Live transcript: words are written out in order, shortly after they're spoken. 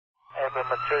have a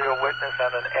material witness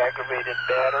on an aggravated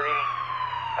battery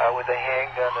with a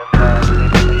handgun, and they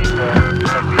believe that we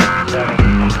have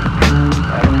retaliation.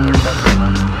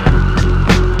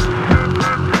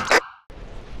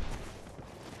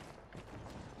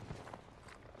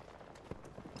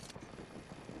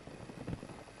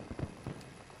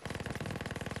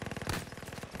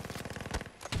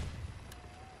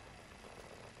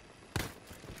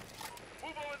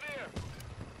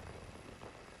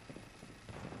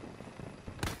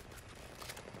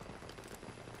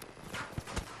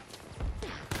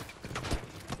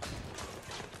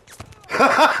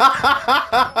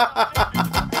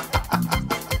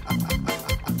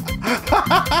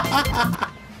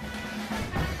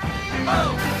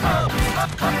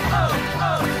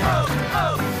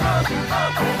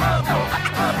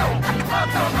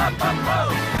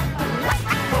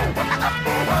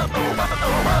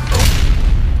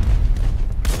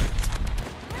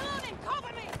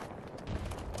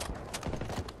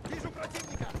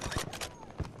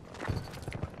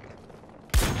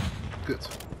 Good.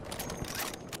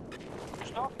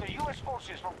 Stop the U.S.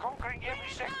 forces from conquering every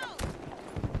sector.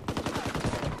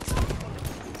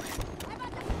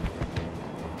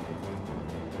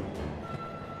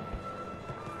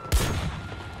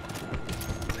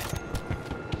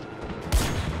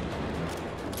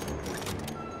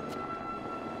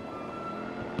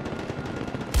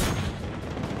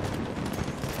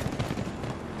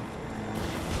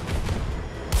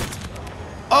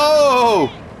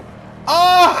 Oh!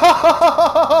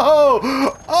 Oh!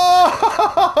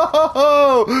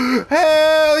 Oh!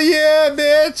 Hell yeah,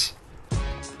 bitch!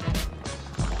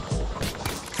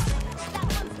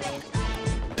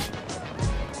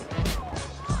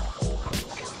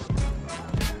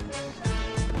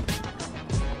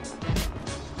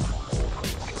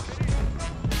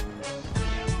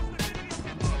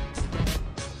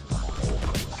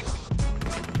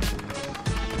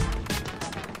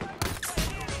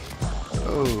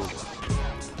 Oh.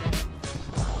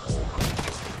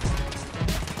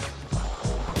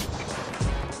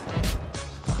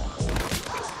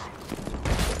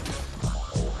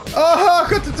 Oh,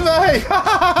 goed er twee!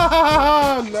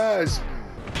 Nice!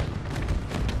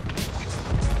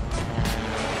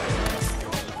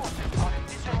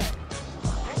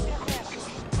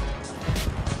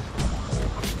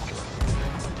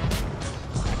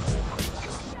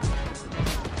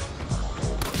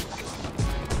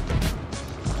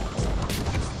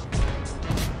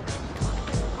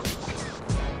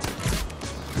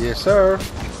 Yes, sir.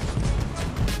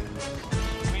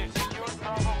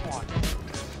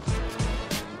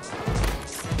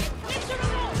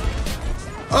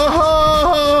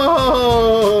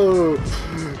 Oh!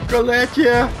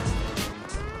 Colletje!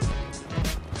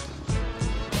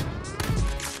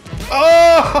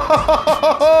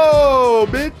 Oh!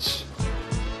 Bitch!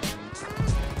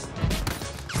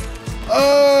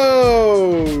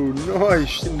 Oh!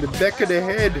 Nice! In the back of the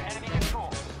head.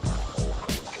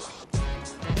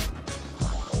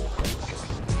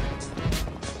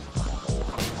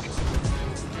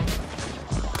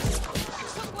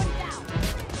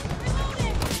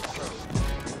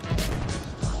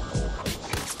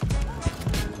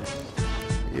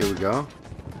 Here we go.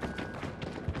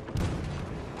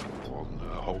 Gewoon een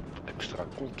hoop extra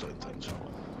content en zo.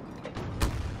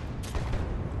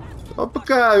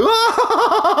 Hoppakee!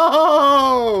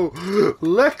 Wow!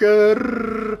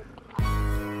 Lekker!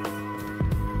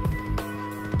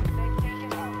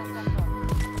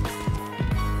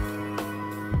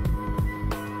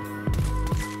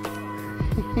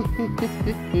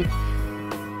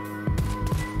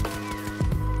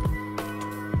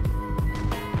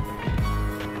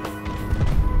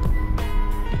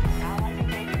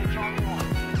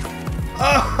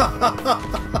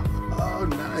 Oh,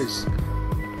 nice.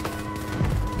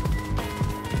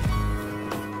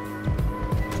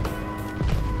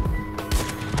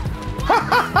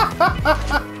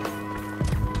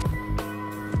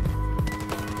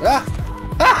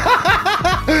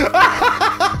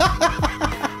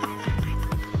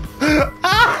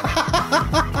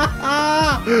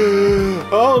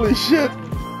 Holy shit.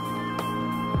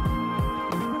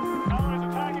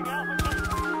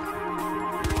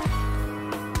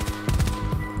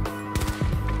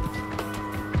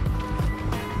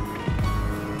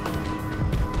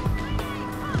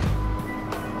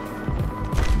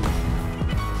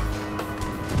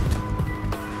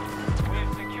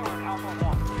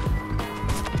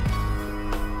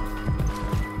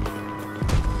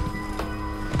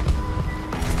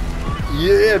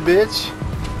 Yeah, bitch.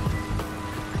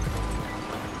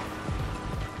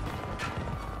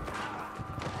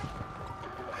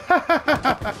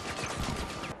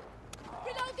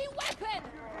 Reloading weapon.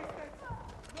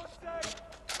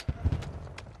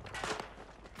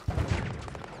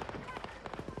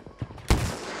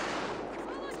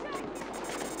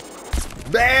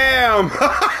 Bam! Some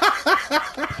of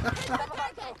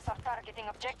our troops are targeting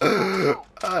objectives.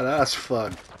 Oh, that's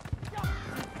fun.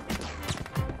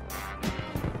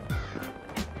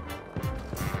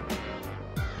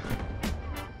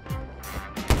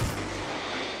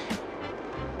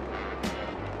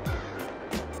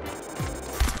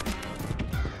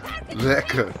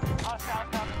 Lekker. Hostile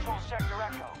now control sector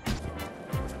Echo.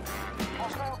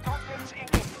 Hostile contacts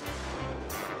engaged.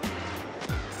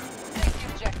 Take the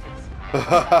objectives.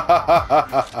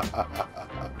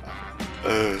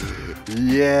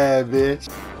 Yeah, bitch.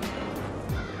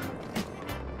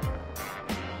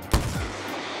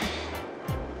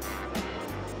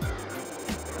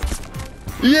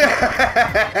 Yeah!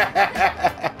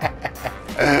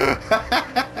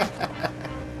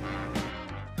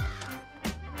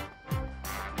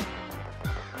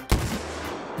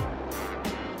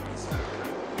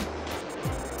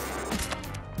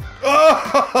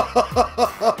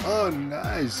 Oh,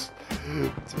 nice.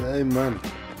 2 man.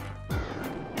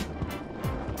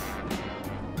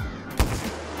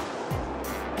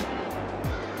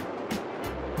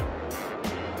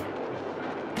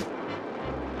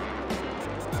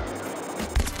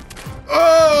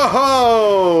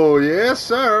 Oh, yes,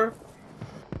 sir.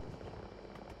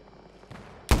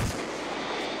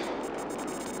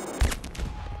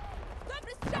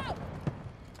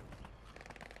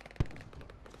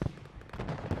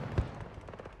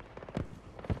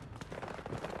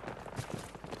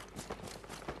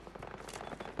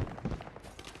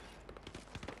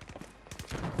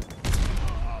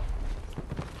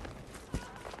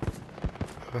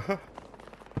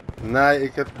 Nee,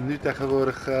 ik heb nu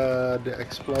tegenwoordig de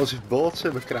explosive bolts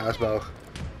in mijn kruisboog.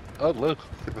 Oh, leuk.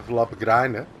 Ik heb even lappen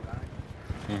grinden.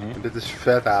 En dit is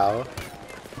vet, ouwe.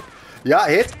 Ja,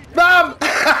 hit. Bam!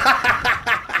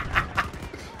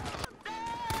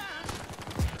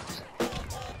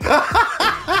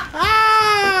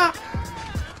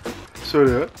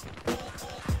 Sorry hoor.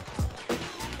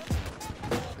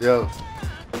 Yo.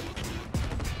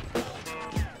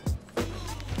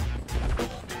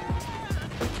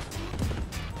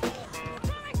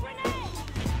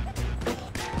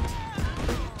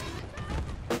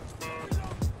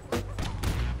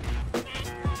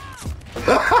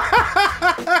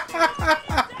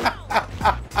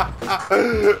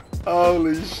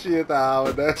 Holy shit,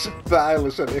 ouwe. Deze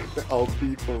pijlen zijn echt OP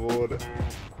geworden.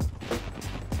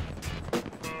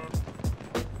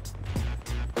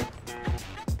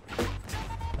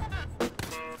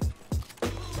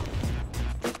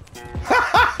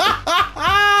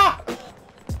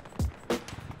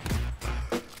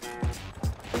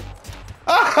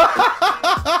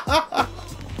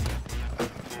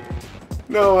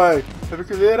 No way. Heb ik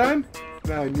er weer een?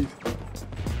 Nee, niet.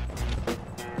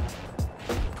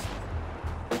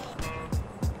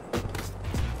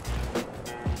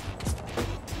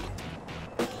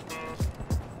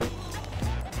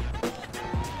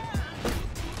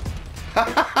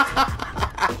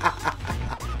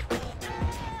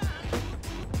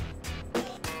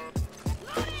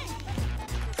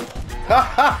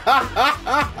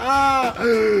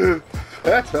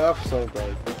 Vette afstand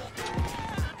uit.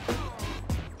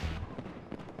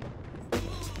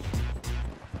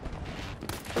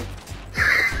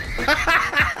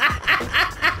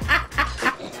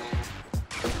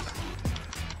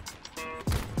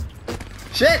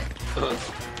 Shit!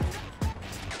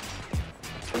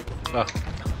 Ah,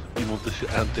 iemand is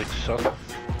aantikken zat.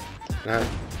 Nee.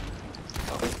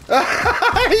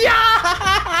 Ja!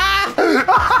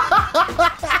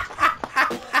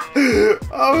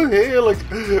 Oh, heerlijk.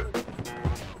 This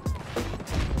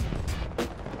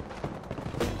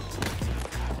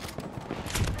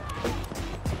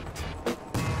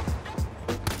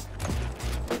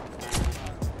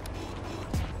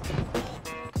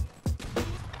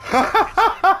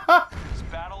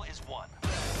battle is won.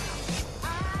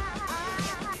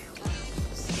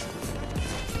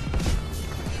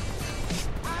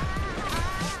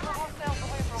 Hostiles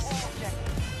away from all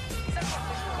objectives. Sector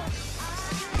secure.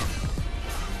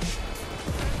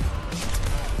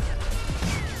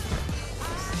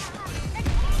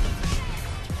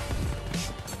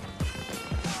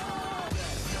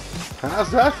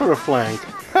 How's that for a flank?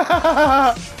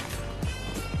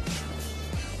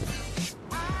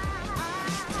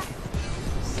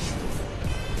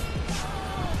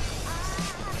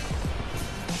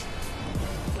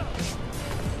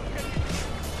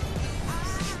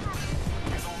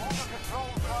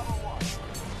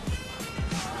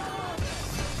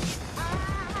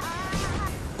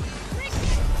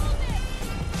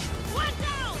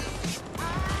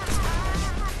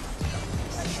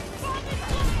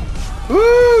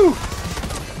 Woo!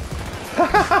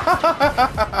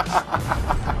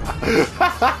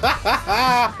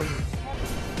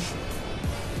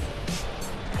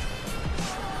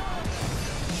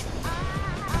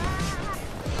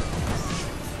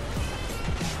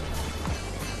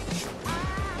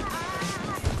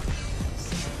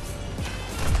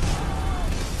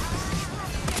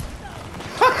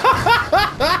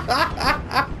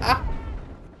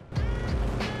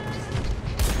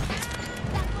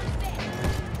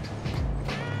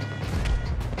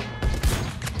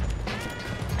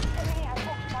 Enemy has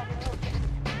occupied the object.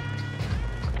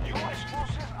 US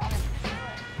forces are in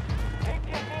disarray. Take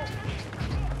the advantage.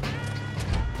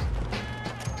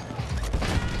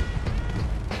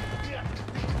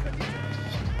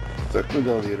 Stuk me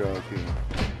dan hier ook in.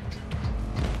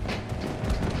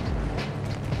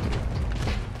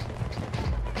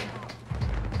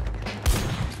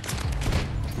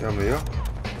 Jammer joh.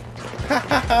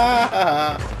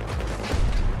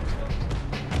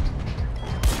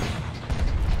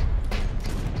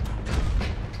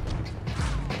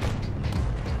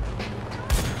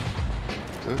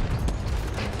 Huh?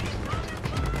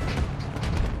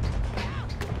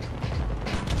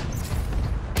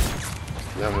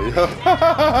 Jammer joh.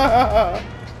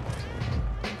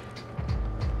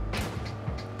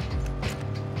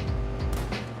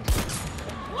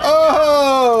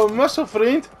 Oh, mazzel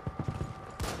vriend.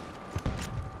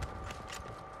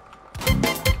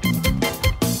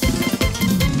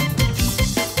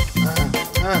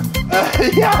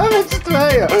 Ja, met z'n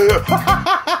tweeën.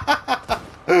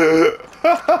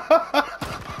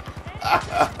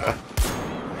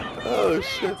 Oh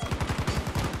shit.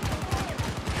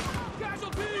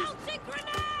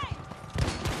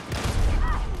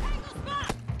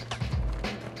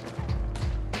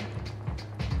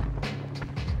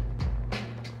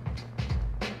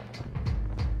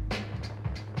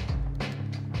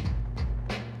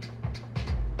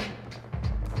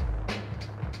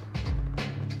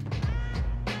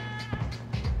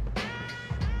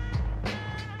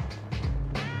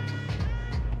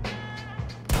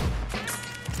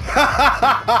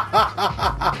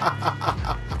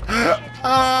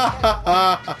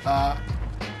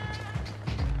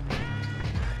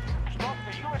 Stop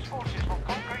the US forces from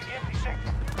conquering the empty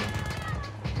sector.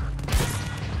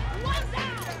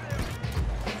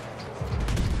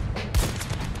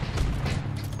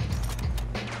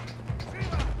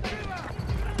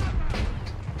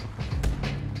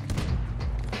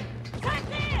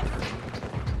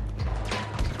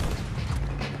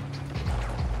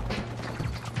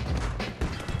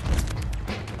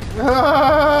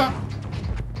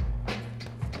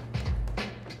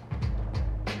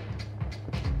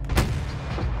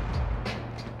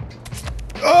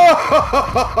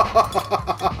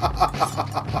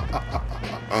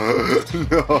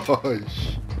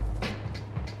 Nice.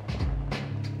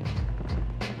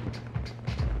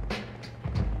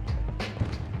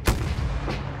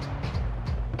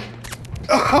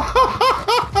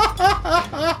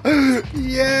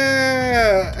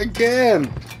 Yeah,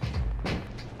 again.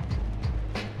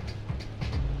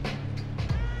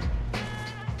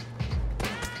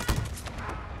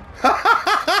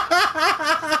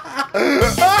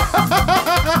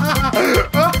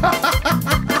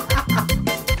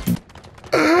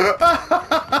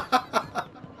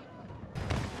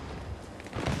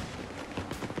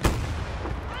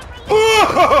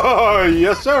 Oh,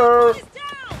 yes, sir.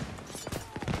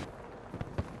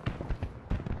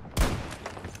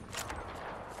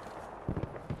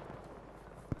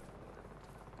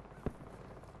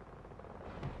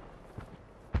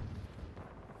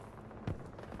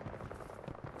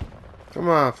 Come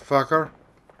on, fucker.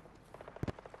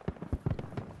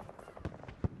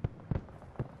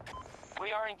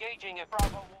 We are engaging at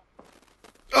Bravo 1.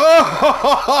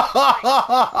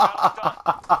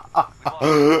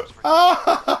 Oh!